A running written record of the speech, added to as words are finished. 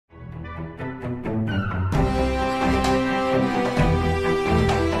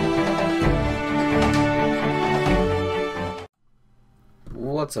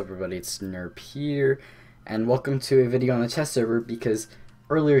What's up everybody, it's Nerp here, and welcome to a video on the test server because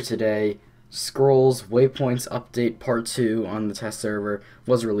earlier today, Scrolls Waypoints Update Part 2 on the test server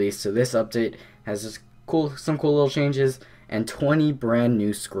was released. So this update has some cool little changes and 20 brand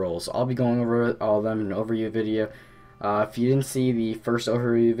new scrolls. I'll be going over all of them in an overview video. If you didn't see the first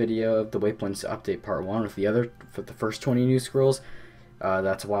overview video of the Waypoints Update Part 1 for the first 20 new scrolls,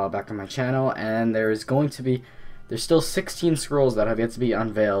 that's a while back on my channel, and there's still 16 scrolls that have yet to be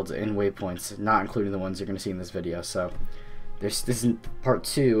unveiled in Waypoints, not including the ones you're going to see in this video. So this is part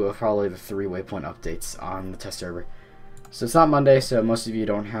 2 of probably the 3 Waypoint updates on the test server. So it's not Monday, so most of you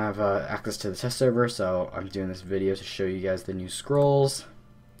don't have access to the test server, so I'm doing this video to show you guys the new scrolls.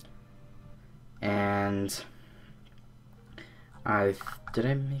 And I thought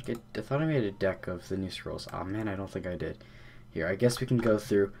I made a deck of the new scrolls. Oh man, I don't think I did. Here, I guess we can go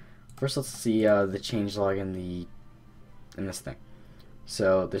through. First, let's see the changelog in this thing.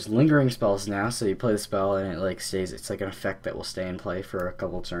 So there's lingering spells now, so you play the spell and it stays. It's like an effect that will stay in play for a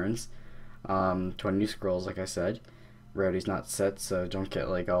couple turns. 20 new scrolls, like I said. Rarity's not set, so don't get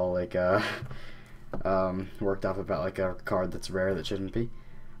all worked up about a card that's rare that shouldn't be.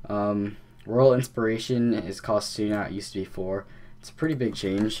 Royal Inspiration is cost 2 now. It used to be 4. It's a pretty big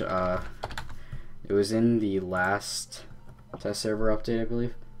change. It was in the last test server update, I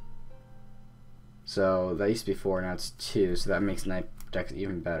believe. So that used to be 4, now it's 2, so that makes night decks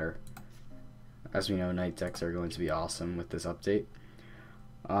even better. As we know, night decks are going to be awesome with this update.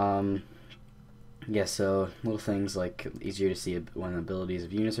 Yeah, so little things like easier to see when abilities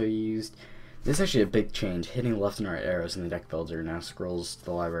of units are used. This is actually a big change. Hitting left and right arrows in the deck builder now scrolls to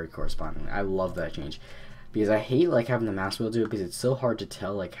the library correspondingly. I love that change because I hate having the mouse wheel do it because it's so hard to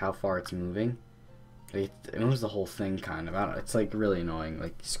tell how far it's moving. It moves the whole thing kind of. It's really annoying,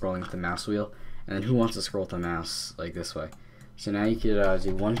 scrolling with the mouse wheel. And then who wants to scroll with the mouse this way? So now you could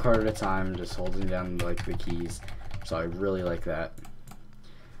do one card at a time, just holding down the keys. So I really like that.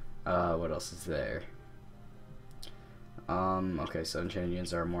 What else is there? Okay, so enchanted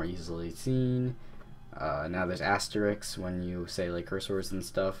units are more easily seen. Now there's asterisks when you say curse words and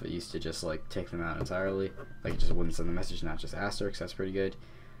stuff. It used to just take them out entirely. It just wouldn't send the message, not just asterisks. That's pretty good.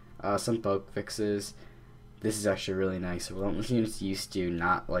 Some bug fixes. This is actually really nice. Relentless units used to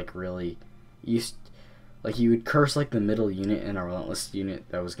not really you would curse the middle unit in a relentless unit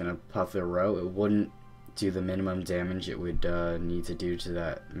that was gonna puff their row. It wouldn't do the minimum damage it would need to do to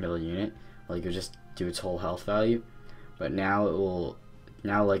that middle unit. It would just do its whole health value. But now it will.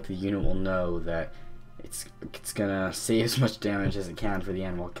 Now the unit will know that it's gonna save as much damage as it can for the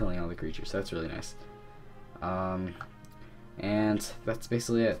end while killing all the creatures. So that's really nice. And that's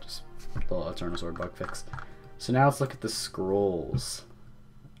basically it. Just a little Eternal Sword bug fix. So now let's look at the scrolls.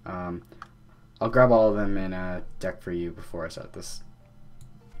 I'll grab all of them in a deck for you before I start this.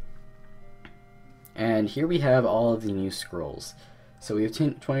 And here we have all of the new scrolls. So we have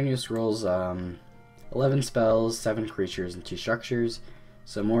 20 new scrolls, 11 spells, 7 creatures, and 2 structures.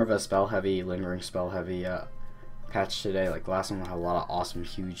 So more of a spell-heavy, lingering spell-heavy patch today. The last one will have a lot of awesome,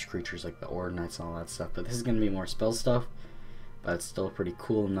 huge creatures like the Ord Knights and all that stuff. But this is going to be more spell stuff, but it's still pretty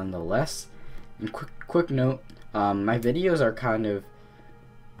cool nonetheless. And quick note, my videos are kind of,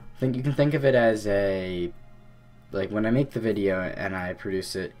 you can think of it as when I make the video and I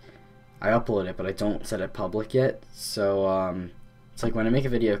produce it, I upload it, but I don't set it public yet. So it's when I make a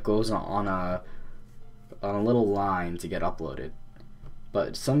video, it goes on a little line to get uploaded.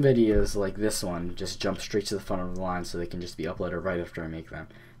 But some videos like this one just jump straight to the front of the line, so they can just be uploaded right after I make them.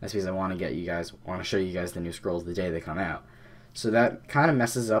 That's because I want to show you guys the new scrolls the day they come out. So that kind of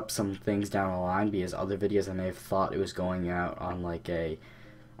messes up some things down the line because other videos I may have thought it was going out on a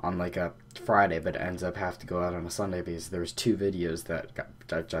Friday, but it ends up have to go out on a Sunday because there was 2 videos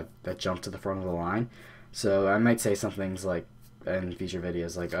that jumped to the front of the line. So I might say some things in future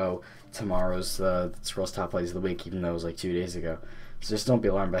videos oh, tomorrow's the Scrolls Top Plays of the Week, even though it was 2 days ago. So just don't be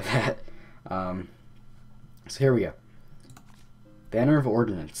alarmed by that. So here we go. Banner of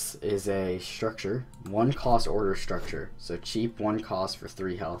Ordnance is a structure, 1 cost order structure. So cheap, 1 cost for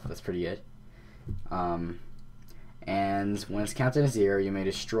 3 health. That's pretty good. And when it's counted as 0, you may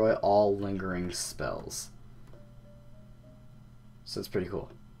destroy all lingering spells. So it's pretty cool.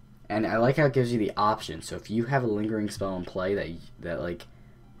 And I like how it gives you the option. So if you have a lingering spell in play that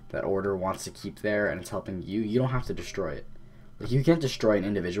order wants to keep there and it's helping you, you don't have to destroy it. You can't destroy an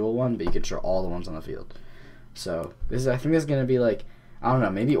individual one, but you can destroy all the ones on the field. So I think this is gonna be I don't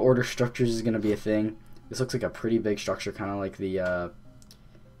know, maybe order structures is gonna be a thing. This looks like a pretty big structure, kind of like the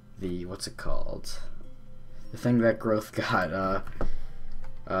what's it called? The thing that Growth got,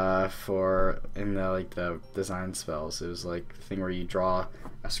 for in the the design spells. It was like the thing where you draw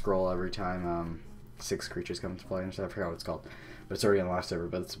a scroll every time 6 creatures come into play. I forgot what it's called, but it's already on the last server.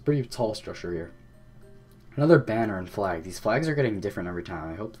 But it's a pretty tall structure here. Another banner and flag. These flags are getting different every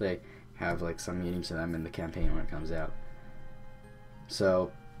time. I hope they have like some meaning to them in the campaign when it comes out.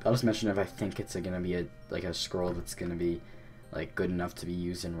 So I'll just mention if I think it's gonna be a scroll that's gonna be like good enough to be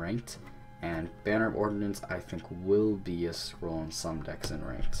used in ranked. And Banner of Ordnance I think will be a scroll in some decks in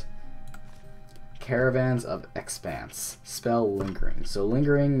ranked. Caravans of Expanse. Spell Lingering. So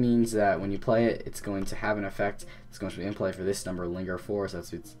Lingering means that when you play it, it's going to have an effect. It's going to be in play for this number, Linger 4, so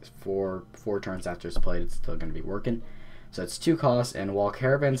that's it's four turns after it's played, it's still going to be working. So it's 2 costs, and while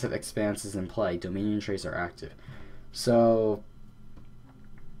Caravans of Expanse is in play, Dominion traits are active. So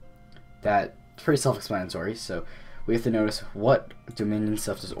that's pretty self-explanatory. So we have to notice what Dominion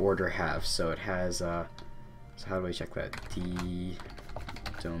stuff does Order have. So it has, so how do we check that? The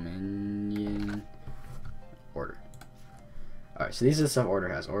Dominion Order. Alright, so these are the stuff Order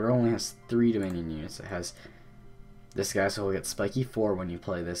has. Order only has 3 Dominion units. It has this guy, so we'll get Spiky 4 when you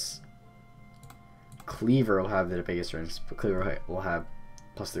play this. Cleaver will have the biggest range, but Cleaver will have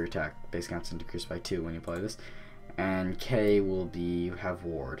 +3 attack. Base counts decreased by 2 when you play this. And K will have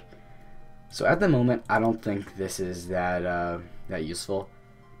Ward. So at the moment, I don't think this is that useful.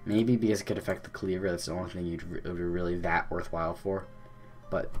 Maybe because it could affect the Cleaver, that's the only thing it would be really that worthwhile for.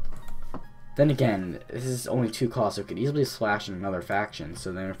 But then again, this is only 2 costs, so it could easily splash in another faction.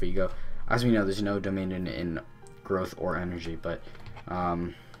 So then if we go, as we know, there's no Dominion in Growth or Energy, but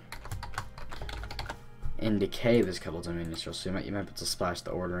in Decay there's a couple Dominion scrolls, so you might be able to splash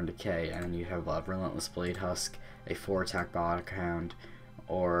the Order in Decay, and then you have a Relentless Blade Husk, a 4 attack Bloodhound,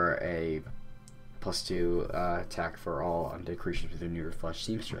 or a +2 attack for all undead creatures with their neuter flesh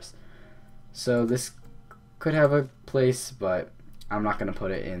Seamstress. So this could have a place, but I'm not going to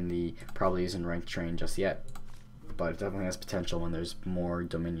put it in the probably using ranked train just yet. But it definitely has potential when there's more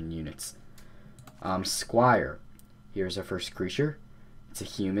Dominion units. Squire. Here's our first creature. It's a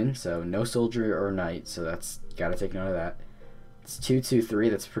human, so no soldier or knight, so that's gotta take note of that. It's 2/2/3.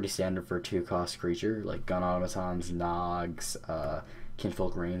 That's pretty standard for a 2-cost creature, like gun automatons, nogs,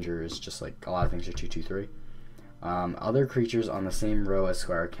 kinfolk rangers, just like a lot of things are 2/2/3. Other creatures on the same row as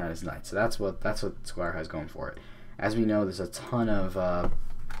Squire count as knight, so that's what Squire has going for it. As we know, there's a ton of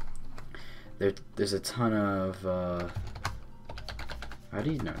there's a ton of how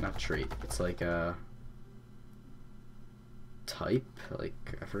do you know? Not trait. It's like a type. Like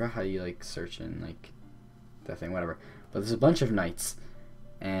I forgot how you like search in like that thing, whatever. But there's a bunch of knights,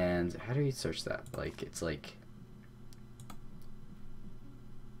 and how do you search that? Like it's like,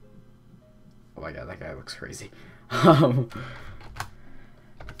 oh my god, that guy looks crazy.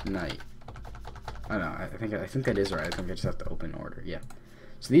 Knight. I don't know. I think that is right. I think I just have to open Order. Yeah.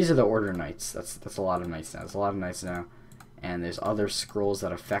 So these are the Order knights. That's a lot of knights now. There's a lot of knights now, and there's other scrolls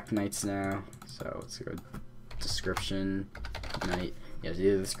that affect knights now. So let's go description knight. Yeah,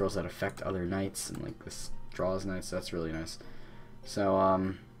 these are the scrolls that affect other knights, and like this draws knights. So that's really nice.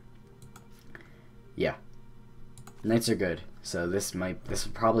 So yeah, knights are good. So this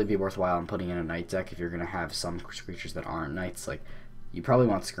would probably be worthwhile in putting in a knight deck if you're gonna have some creatures that aren't knights. Like you probably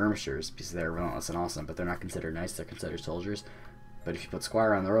want skirmishers because they're relentless and awesome, but they're not considered knights, they're considered soldiers. But if you put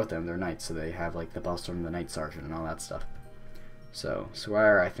Squire on the row with them, they're knights, so they have like the Bellstorm and the Knight Sergeant and all that stuff. So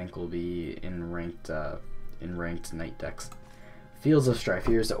Squire I think will be in ranked knight decks. Fields of Strife.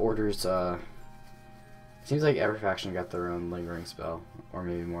 Here's the Order's seems like every faction got their own lingering spell, or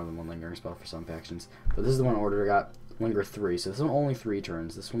maybe more than one lingering spell for some factions. But this is the one Order got, Linger 3, so this one only 3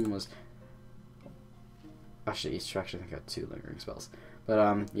 turns. This one was actually each faction I think got 2 lingering spells.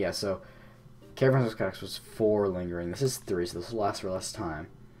 But yeah, so Caravans of Codex was 4 lingering. This is 3, so this will last for less time.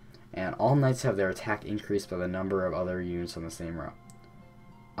 And all knights have their attack increased by the number of other units on the same row.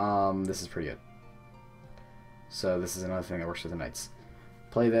 This is pretty good. So this is another thing that works with the knights.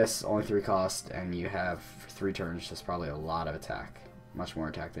 Play this, only 3 cost, and you have 3 turns, just probably a lot of attack. Much more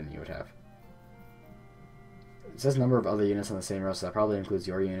attack than you would have. It says number of other units on the same row, so that probably includes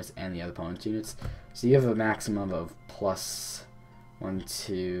your units and the other opponent's units. So you have a maximum of +1,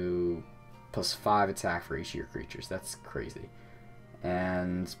 2, +5 attack for each of your creatures. That's crazy.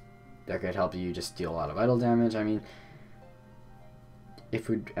 And that could help you just deal a lot of idle damage. I mean,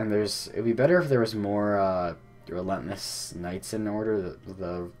 it'd be better if there was more relentless knights in Order.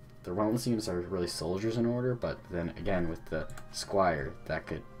 The relentless units are really soldiers in Order, but then again with the Squire, that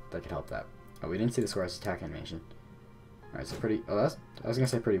could help that. Oh, we didn't see the Squire's attack animation. Alright, so pretty. Oh, I was gonna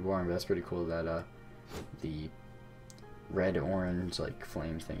say pretty boring, but that's pretty cool that the red-orange like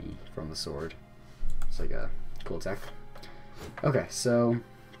flame thingy from the sword. It's like a cool attack. Okay, so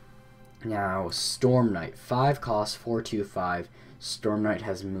Now, Storm Knight, 5 cost, 4/2/5. Storm Knight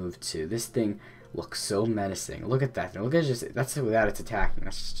has moved 2. This thing looks so menacing. Look at that. Look at that's without its attacking.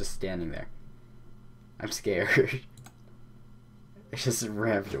 That's just standing there. I'm scared. It's just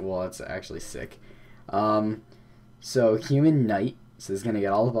ramped. Well, it's actually sick. So Human Knight. So it's gonna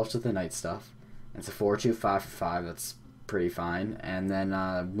get all the buffs with the Knight stuff. It's a 4/2/5 for 5. That's pretty fine. And then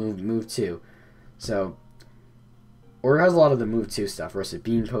move 2. So or it has a lot of the move 2 stuff. Roasted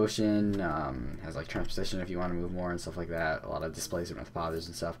Bean Potion, has like Transposition if you want to move more and stuff like that. A lot of Displacement with Pothers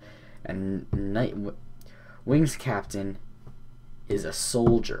and stuff. And Wings Captain is a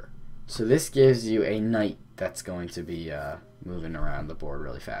soldier. So this gives you a knight that's going to be moving around the board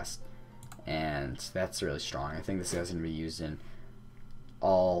really fast. And that's really strong. I think this guy's going to be used in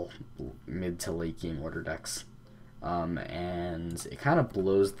all mid to late game order decks. And it kind of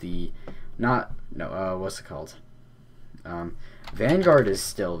blows the... what's it called? Vanguard is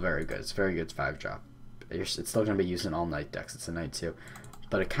still very good. It's very good 5-drop. It's still going to be used in all knight decks. It's a knight too.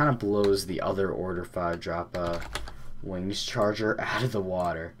 But it kind of blows the other order 5-drop Wings Charger out of the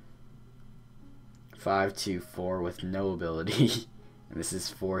water. 5/2/4 with no ability. And this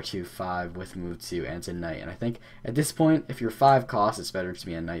is 4/2/5 with move 2 and it's a knight. And I think at this point, if you're 5 costs, it's better to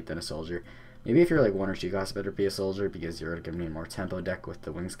be a knight than a soldier. Maybe if you're like 1 or 2 costs, better be a soldier because you're going to be a more tempo deck with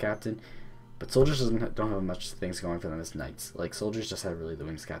the Wings Captain. But soldiers don't have much things going for them as knights. Like soldiers just have really the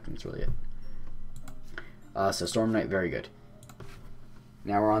Wings Captain. That's really it. So Storm Knight, very good.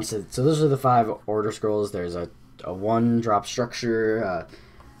 Now we're on to, so those are the 5 order scrolls. There's a 1-drop structure,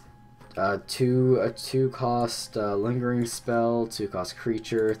 a 2 cost lingering spell, 2 cost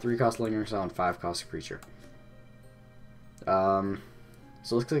creature, 3 cost lingering spell, and 5 cost creature. So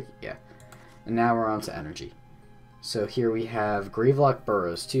it looks like, yeah. And now we're on to energy. So here we have Gravelock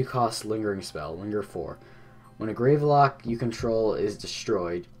Burrows, 2 cost lingering spell, linger 4. When a Gravelock you control is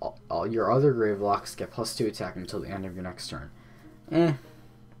destroyed, all your other Gravelocks get +2 attack until the end of your next turn.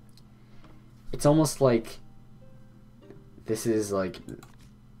 It's almost like this is like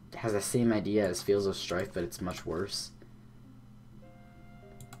has the same idea as Fields of Strife, but it's much worse.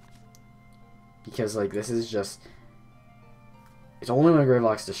 Because like this is just, it's only when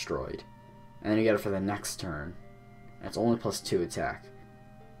Gravelock's destroyed, and then you get it for the next turn, and it's only +2 attack.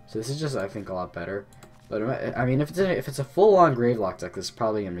 So this is just, I think, a lot better. But I mean, if it's a full-on Gravelock deck, this is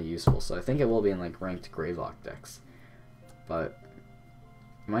probably gonna be useful. So I think it will be in like ranked Gravelock decks, but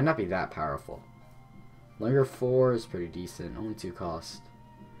it might not be that powerful. Linger 4 is pretty decent, only 2 cost.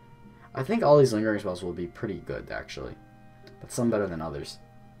 I think all these lingering spells will be pretty good, actually, but some better than others.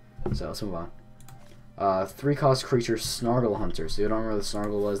 So let's move on. 3 cost creature, Snargle Hunter. So you don't remember what the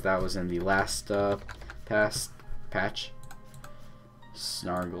Snargle was? That was in the last patch.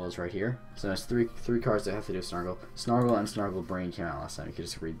 Snargle is right here. So there's three cards that have to do with Snargle. Snargle and Snargle Brain came out last time. You could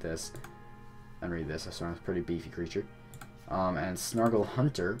just read this and read this. So it's a pretty beefy creature. And Snargle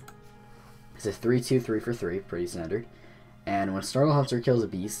Hunter is a 3/2/3 for 3, pretty standard. And when Snargle Hunter kills a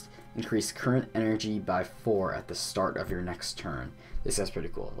beast, increase current energy by 4 at the start of your next turn. This guy's pretty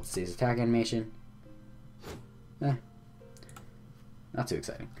cool. Let's see his attack animation. Not too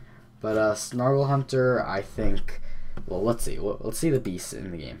exciting. But Snargle Hunter, I think, well, let's see. Let's see the beasts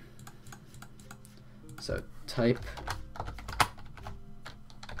in the game. So type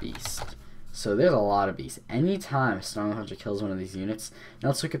beast. So there's a lot of beasts. Anytime Snargle Hunter kills one of these units, now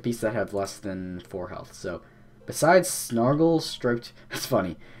let's look at beasts that have less than 4 health. So besides Snargle, Striped, it's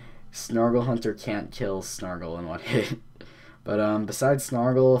funny, Snargle Hunter can't kill Snargle in 1 hit. But besides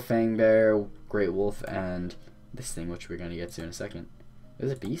Snargle, Fangbear, Great Wolf, and this thing, which we're going to get to in a second.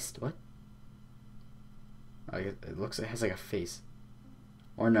 Is it Beast? What? It looks like it has like a face.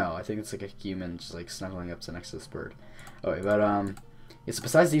 Or no, I think it's like a human just like snuggling up to next to this bird. Okay, but it's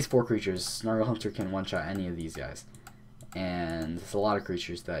besides these 4 creatures, Snargle Hunter can one-shot any of these guys. And there's a lot of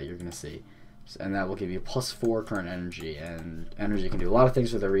creatures that you're going to see. And that will give you +4 current energy, and energy can do a lot of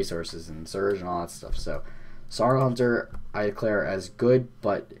things with their resources and surge and all that stuff. So Snargle Hunter I declare as good,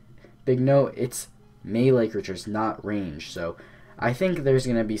 but big note, it's melee creatures, not range. So I think there's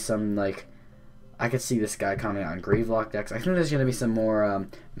going to be some, like, I could see this guy coming out in Gravelock decks. I think there's going to be some more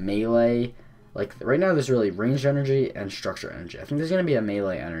melee. Like, right now there's really ranged energy and structure energy. I think there's going to be a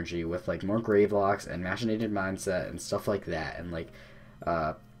melee energy with, like, more Gravelocks and Machinated Mindset and stuff like that. And, like,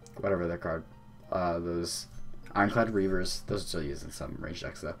 whatever they're called. Those Ironclad Reavers. Those are still used in some ranged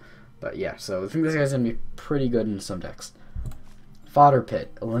decks, though. But, yeah, so I think this guy's going to be pretty good in some decks. Fodder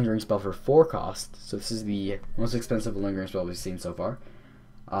Pit, a lingering spell for 4 cost. So this is the most expensive lingering spell we've seen so far.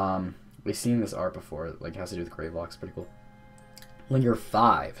 We've seen this art before. It like has to do with Gravelocks. Pretty cool. Linger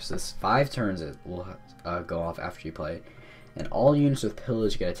 5. So this 5 turns it will go off after you play it. and all units with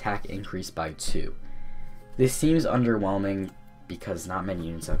pillage get attack increased by 2. This seems underwhelming because not many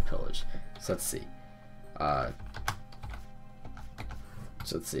units have pillage. So let's see. As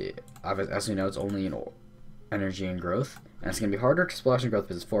we know, it's only in energy and growth, and it's going to be harder to splash and growth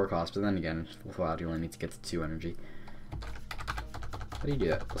because it's 4 cost, but then again, with WoW, you only need to get to 2 energy. How do you do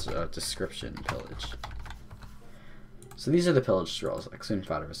that? Description, pillage. So these are the pillage scrolls, like Soon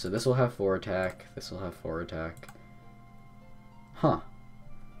Fighter. So this will have 4 attack, this will have 4 attack. Huh.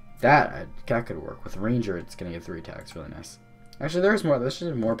 That could work. With Ranger, it's going to get 3 attacks, really nice. Actually, there's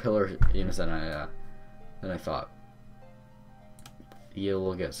more pillar units than I thought. Eel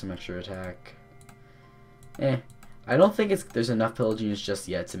will get some extra attack. I don't think there's enough pillage units just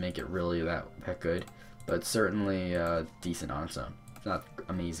yet to make it really that good, but it's certainly decent on its own. It's not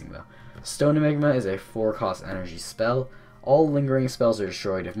amazing though. Stone Enigma is a 4-cost energy spell. All lingering spells are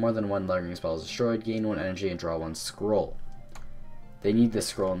destroyed. If more than 1 lingering spell is destroyed, gain 1 energy and draw 1 scroll. They need this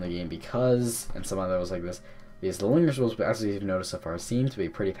scroll in the game because, and some other was like this, because the lingering spells, as we've noticed so far, seem to be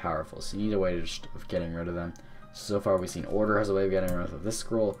pretty powerful. So you need a way of getting rid of them. So far we've seen Order has a way of getting rid of this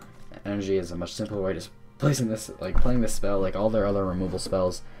scroll. Energy is a much simpler way to playing this spell like all their other removal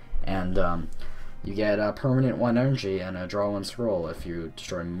spells, and you get a permanent 1 energy and a draw 1 scroll if you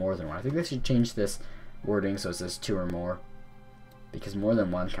destroy more than 1. I think they should change this wording so it says 2 or more, because more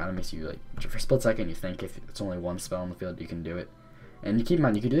than 1 kind of makes you, like, for a split second you think if it's only 1 spell in the field you can do it. And you keep in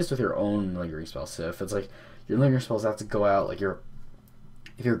mind you can do this with your own lingering spells. So if it's like your lingering spells have to go out, like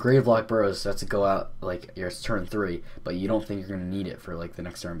if your Gravelock Burrows has to go out like your turn 3, but you don't think you're going to need it for like the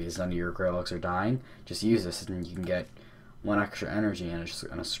next turn because none of your Gravelocks are dying, just use this and you can get 1 extra energy and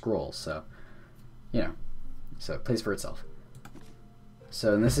a scroll. So, you know, so it plays for itself.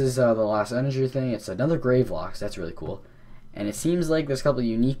 So and this is the last energy thing. It's another Gravelock, so that's really cool. And it seems like there's a couple of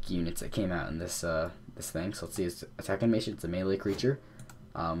unique units that came out in this this thing. So let's see, its attack animation. It's a melee creature,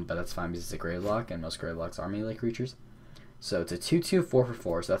 but that's fine because it's a Gravelock, and most Gravelocks are melee creatures. So it's a 2/2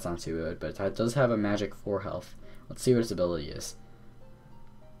 4/4, so that's not too good, but it does have a magic 4 health. Let's see what its ability is.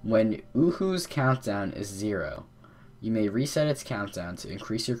 When Uhu's countdown is 0, you may reset its countdown to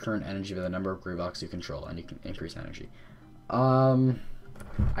increase your current energy by the number of Gravelocks you control, and you can increase energy.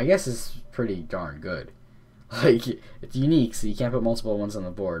 I guess it's pretty darn good. Like, it's unique, so you can't put multiple ones on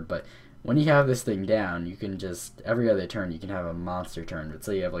the board, but when you have this thing down, you can just, every other turn, you can have a monster turn. But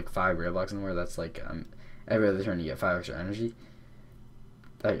say you have like 5 Gravelocks in the board, that's like, every other turn you get 5 extra energy.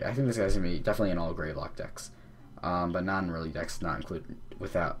 I think this guy's going to be definitely in all Gravelock decks. But not in really decks, not included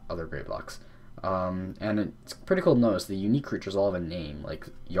without other Gravelocks. And it's pretty cool to notice the unique creatures all have a name, like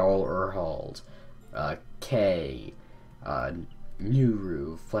Jarl Urhold, K,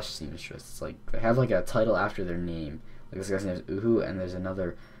 Nuru, Flesh Seamstress. Like, they have like a title after their name. Like this guy's name is Uhu, and there's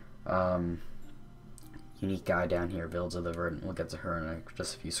another unique guy down here, Vilds of the Verdant. We'll get to her in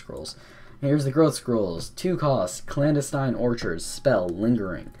just a few scrolls. Here's the growth scrolls. 2 costs. Clandestine Orchards. Spell.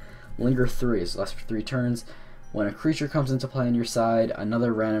 Lingering. Linger 3 is lasts for 3 turns. When a creature comes into play on your side,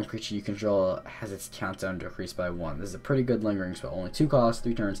 another random creature you control has its countdown decreased by 1. This is a pretty good lingering spell. Only 2 costs,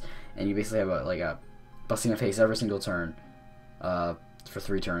 3 turns, and you basically have a busting a face every single turn for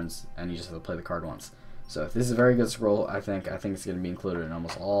 3 turns, and you just have to play the card once. So this is a very good scroll. I think it's going to be included in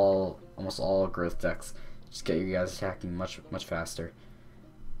almost all growth decks. Just get you guys attacking much faster.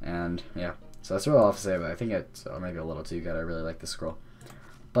 And yeah, so that's what I'll have to say about it. I think it's maybe a little too good. I really like this scroll.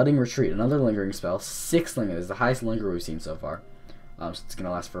 Budding Retreat, another lingering spell. 6 linger is the highest linger we've seen so far. So it's going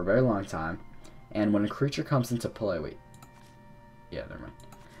to last for a very long time. And when a creature comes into play, never mind.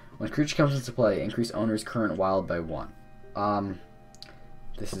 When a creature comes into play, increase owner's current wild by 1.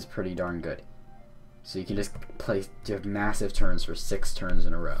 This is pretty darn good. So you can just you have massive turns for 6 turns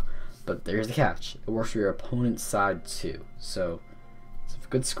in a row. But there's the catch. It works for your opponent's side too. So it's a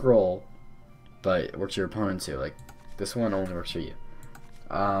good scroll, but it works for your opponent too. Like, this one only works for you.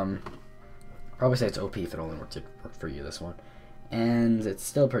 Probably say it's OP if it only worked for you, this one. And it's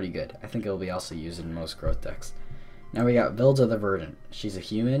still pretty good. I think it'll be also used in most growth decks. Now we got Vilda the Verdant. She's a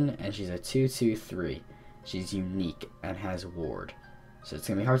human, and she's a 2/2/3. She's unique and has ward. So it's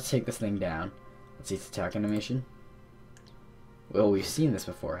going to be hard to take this thing down. Let's see its attack animation. Well, we've seen this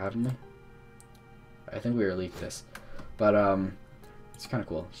before, haven't we? I think we leaked this. But, it's kind of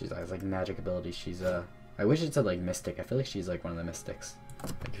cool. She has, like, magic abilities. She's, I wish it said, like, Mystic. I feel like she's, like, one of the Mystics.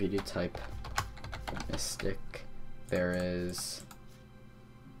 Like, if you do type Mystic, there is...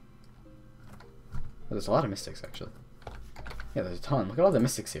 Oh, there's a lot of Mystics, actually. Yeah, there's a ton. Look at all the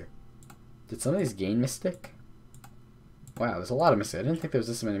Mystics here. Did some of these gain Mystic? Wow, there's a lot of Mystic. I didn't think there was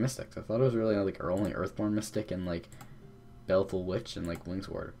this many Mystics. I thought it was really, like, only Earthborn Mystic and, like, Baleful Witch and, like,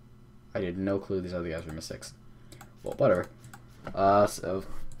 Wingsward. I had no clue these other guys were Mystics. well, whatever. So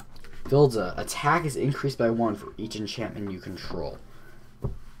builds a attack is increased by 1 for each enchantment you control.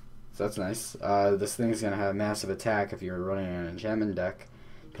 So that's nice. This thing is gonna have massive attack if you're running an enchantment deck.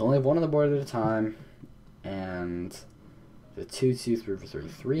 You can only have one on the board at a time, and the 2/2 3 for 3.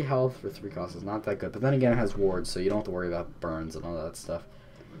 3 health for 3 costs is not that good, but then again it has wards, so you don't have to worry about burns and all that stuff.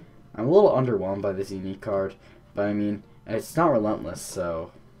 I'm a little underwhelmed by this unique card, but I mean, and it's not relentless,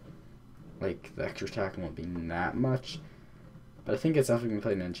 so like the extra attack won't be that much. But I think it's definitely been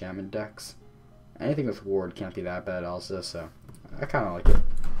played in enchantment decks. Anything with ward can't be that bad also, so I kind of like it.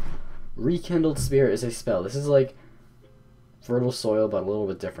 Rekindled Spirit is a spell. This is like Fertile Soil, but a little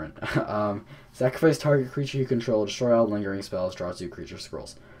bit different. Sacrifice target creature you control, destroy all lingering spells, draw 2 creature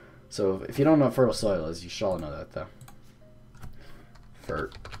scrolls. So if you don't know what Fertile Soil is, you should all know that though.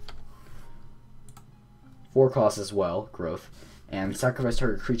 Fert. 4 costs as well, growth. And sacrifice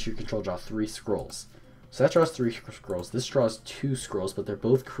target creature you control, draw 3 scrolls. So that draws 3 scrolls. This draws 2 scrolls, but they're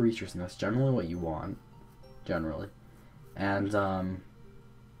both creatures, and that's generally what you want. Generally. And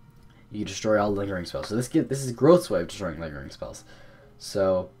you destroy all lingering spells. So this is Growth's way of destroying lingering spells.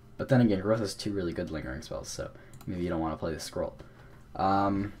 So, but then again, Growth has 2 really good lingering spells, so maybe you don't want to play this scroll.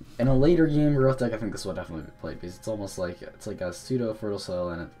 In a later game Growth deck, I think this will definitely be played because it's almost like a pseudo Fertile Soil,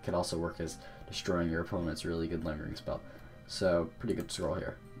 and it could also work as destroying your opponent's really good lingering spell. So pretty good scroll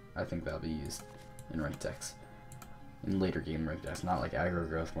here. I think that'll be used in ranked decks. In later game ranked decks, not like aggro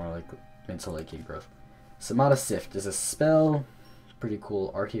Growth, more like mid to late game Growth. Samata Sift is a spell. Pretty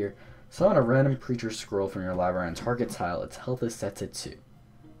cool art here. Summon a random creature scroll from your library on target tile. Its health is set to 2.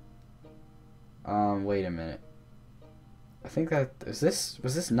 Wait a minute. I think that was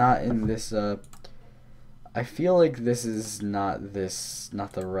this not in this I feel like this is not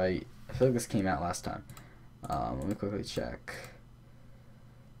the right. I feel like this came out last time. Let me quickly check.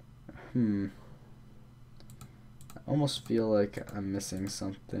 I almost feel like I'm missing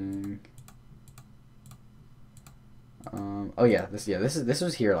something. Oh yeah, this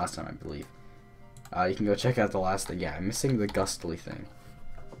was here last time, I believe. You can go check out the last thing. Yeah, I'm missing the Gustly thing.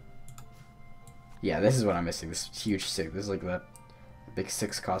 Yeah, this is what I'm missing. This huge 6. This is like the big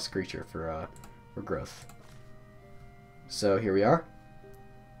 6 cost creature for Growth. So here we are,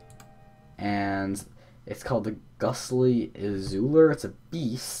 and it's called the Gustly Izuler. It's a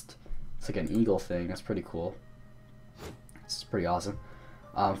beast. It's like an eagle thing. That's pretty cool. It's pretty awesome.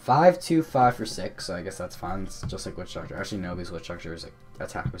 5/2 5 for 6, so I guess that's fine. It's just like Witch Doctor. Actually, no, because Witch Doctor's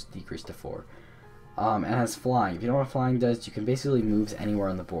attack was decreased to 4. And it has flying. If you don't know what flying does, you can basically move anywhere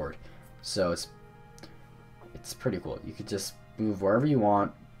on the board. So it's pretty cool. You could just move wherever you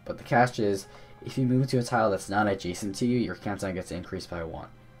want, but the catch is, if you move to a tile that's not adjacent to you, your countdown gets increased by 1.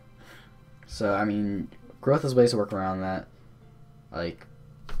 So, I mean, Growth has ways to work around that, like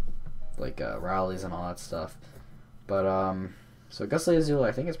rallies and all that stuff. But, so Gustly Azul,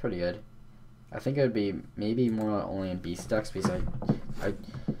 I think it's pretty good. I think it would be maybe more only in beast decks, because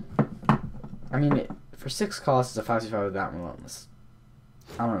I mean, for 6 costs, it's a 5/5 with that relentless.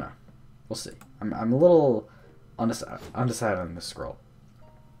 I don't know. We'll see. I'm a little undecided on this scroll.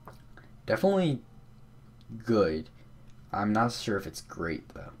 Definitely good. I'm not sure if it's great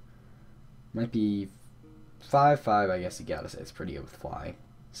though. Might be 5/5. I guess you gotta say it's pretty good with flying.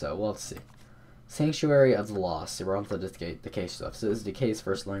 So we'll see. Sanctuary of the Lost. So we're on to the decay stuff. So this is Decay's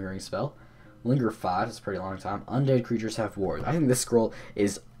first lingering spell. Linger 5. It's a pretty long time. Undead creatures have wards. I think this scroll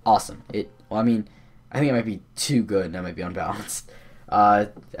is awesome. Well, I mean, I think it might be too good and it might be unbalanced.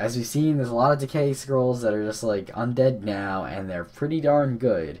 As we've seen, there's a lot of decay scrolls that are just like undead now, and they're pretty darn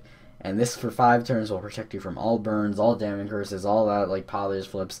good. And this for 5 turns will protect you from all burns, all damage curses, all that like Potter's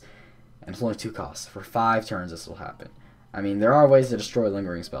flips, and it's only 2 costs. For 5 turns this will happen. I mean, there are ways to destroy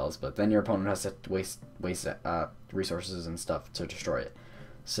lingering spells, but then your opponent has to waste resources and stuff to destroy it.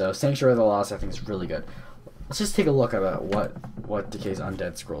 So Sanctuary of the Lost I think is really good. Let's just take a look at what Decay's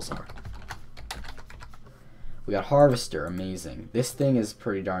undead scrolls are. We got Harvester, amazing. This thing is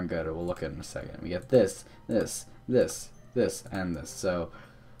pretty darn good. We'll look at it in a second. We get this, and this. So,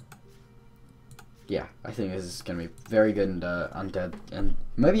 yeah, I think this is going to be very good in undead. And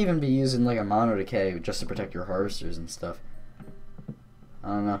maybe even be used in like a mono decay just to protect your harvesters and stuff. I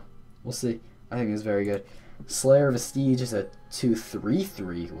don't know. We'll see. I think it's very good. Slayer Vestige is a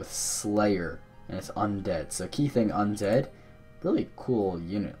 2/3/3 with Slayer, and it's undead. So key thing, undead. Really cool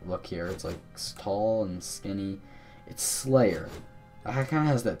unit look here. It's like tall and skinny. It's Slayer. It kind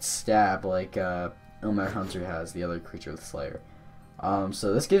of has that stab like Ilmater Hunter has, the other creature with Slayer.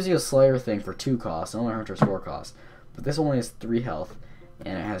 So this gives you a Slayer thing for 2 costs. Ilmater Hunter's 4 costs. But this only has 3 health,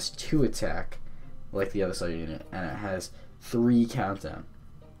 and it has 2 attack, like the other Slayer unit, and it has 3 countdown.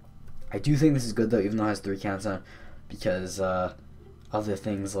 I do think this is good though, even though it has 3 countdown. because other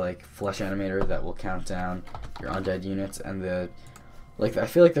things like Flesh Animator that will count down your undead units, and I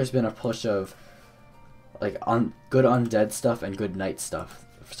feel like there's been a push of like good undead stuff and good knight stuff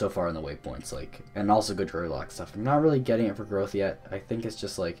so far in the Waypoints, and also good Greylock stuff. I'm not really getting it for growth yet. I think it's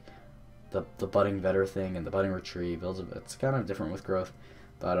just like the budding vetter thing and the budding retrieve. It's kind of different with growth,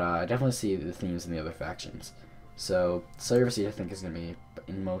 but I definitely see the themes in the other factions. So Cellular Seed I think is gonna be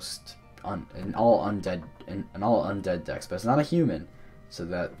in all undead decks, but it's not a human, so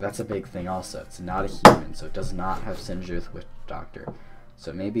that's a big thing also. It's not a human, so it does not have synergy with Witch Doctor.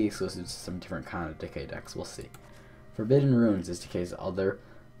 So maybe exclusive to some different kind of Decay decks. We'll see. Forbidden Ruins is Decay's other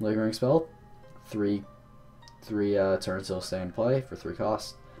lingering spell. Three turns will stay in play for 3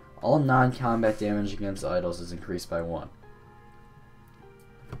 costs. All non-combat damage against idols is increased by 1.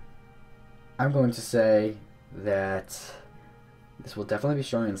 I'm going to say that this will definitely be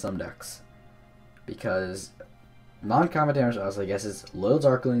strong in some decks, because non-combat damage, I guess, is Loyal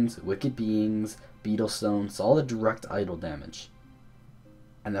Darklings, Wicked Beings, Beetlestone. It's all the direct idol damage.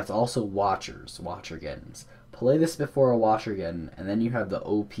 And that's also Watchergeddons. Play this before a Watchergeddon, and then you have the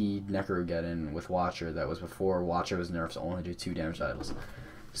OP Necrogeddon with Watcher that was before Watcher was nerfed to only do 2 damage to idols.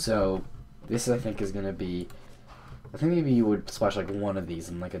 So this I think is gonna be. I think maybe you would splash like one of these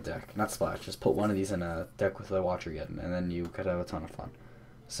in like a deck. Not splash, just put one of these in a deck with a Watchergeddon, and then you could have a ton of fun.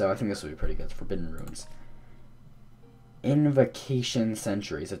 So I think this would be pretty good. Forbidden Ruins. Invocation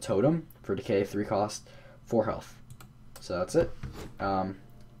Sentry is a totem for decay, 3 cost, 4 health. So that's it.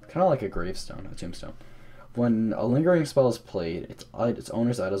 Kind of like a gravestone, a tombstone. When a lingering spell is played, its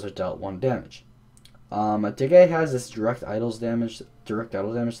owner's idols are dealt 1 damage. Decay has this direct idol damage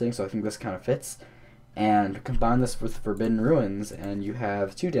thing, so I think this kind of fits. And combine this with Forbidden Ruins, and you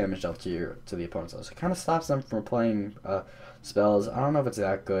have 2 damage dealt to the opponent's idols. So it kind of stops them from playing spells. I don't know if it's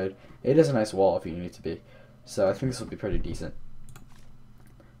that good. It is a nice wall if you need to be. So I think this will be pretty decent.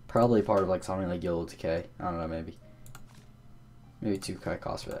 Probably part of like something like Yellow Decay. I don't know, maybe 2 high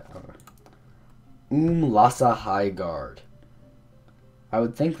cost for that. I don't know. Lhasa High Guard. I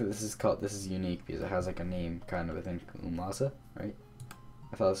would think that this is unique because it has like a name kind of, I think, Lhasa, right?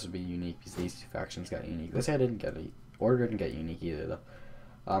 I thought this would be unique because these 2 factions got unique. This guy didn't get it. Order didn't get unique either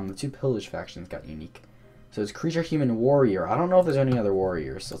though. The 2 Pillage factions got unique. So it's Creature, Human, Warrior. I don't know if there's any other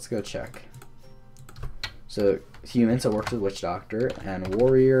warriors, so let's go check. So Human, so works with Witch Doctor, and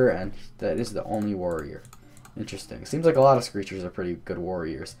Warrior, and that is the only warrior. Interesting. It seems like a lot of creatures are pretty good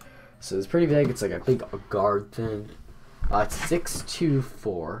warriors. So it's pretty big. It's like a big guard thing. It's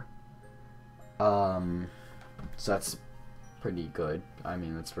 6/2/4. So that's pretty good. I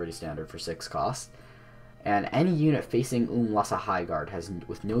mean, that's pretty standard for 6 costs. And any unit facing Lhasa High Guard has,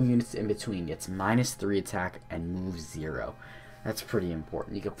 with no units in between, gets -3 attack and move 0. That's pretty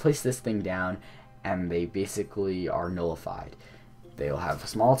important. You can place this thing down, and they basically are nullified. They'll have a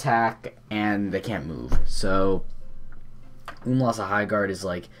small attack, and they can't move. So Lhasa High Guard is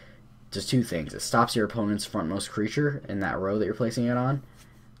like just 2 things. It stops your opponent's frontmost creature in that row that you're placing it on.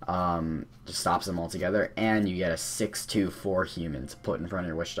 Just stops them altogether, and you get a 6/2/4 human to put in front of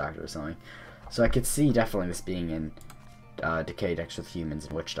your Witch Doctor or something. So I could see definitely this being in Decay decks with humans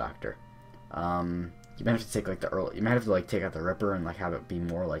and Witch Doctor. You might have to take like you might have to like take out the Ripper and like have it be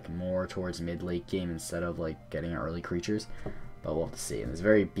more towards mid-late game instead of like getting early creatures. But we'll have to see. And it's a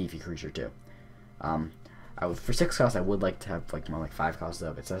very beefy creature too. For 6 costs, I would like to have like more like 5 costs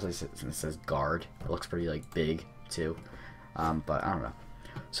up. Especially since it says guard. It looks pretty like big too. But I don't know.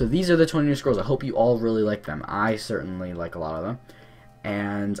 So these are the 20 new scrolls. I hope you all really like them. I certainly like a lot of them.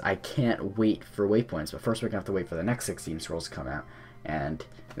 And I can't wait for Waypoints. But first we're going to have to wait for the next 16 scrolls to come out. And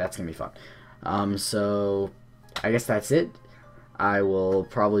that's going to be fun. So I guess that's it. I will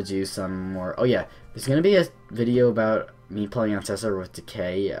probably do some more. Oh yeah, there's going to be a video about me playing Ancestor with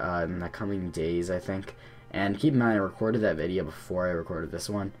Decay in the coming days, I think. And keep in mind, I recorded that video before I recorded this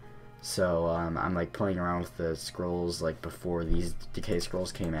one. So I'm like playing around with the scrolls like before these Decay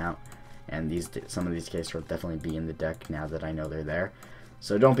scrolls came out, and some of these Decay scrolls definitely be in the deck now that I know they're there.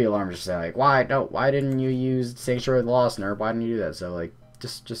 So don't be alarmed. Just say like, why didn't you use Sanctuary of the Lost Nerf? Why didn't you do that? So like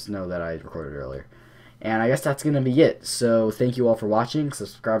just know that I recorded earlier. And I guess that's gonna be it. So thank you all for watching.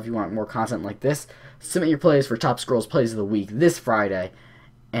 Subscribe if you want more content like this. Submit your plays for Top Scrolls Plays of the Week this Friday,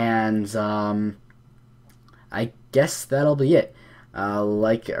 and I guess that'll be it.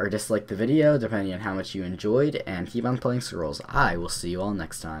 Like or dislike the video, depending on how much you enjoyed, and keep on playing Scrolls. I will see you all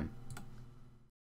next time.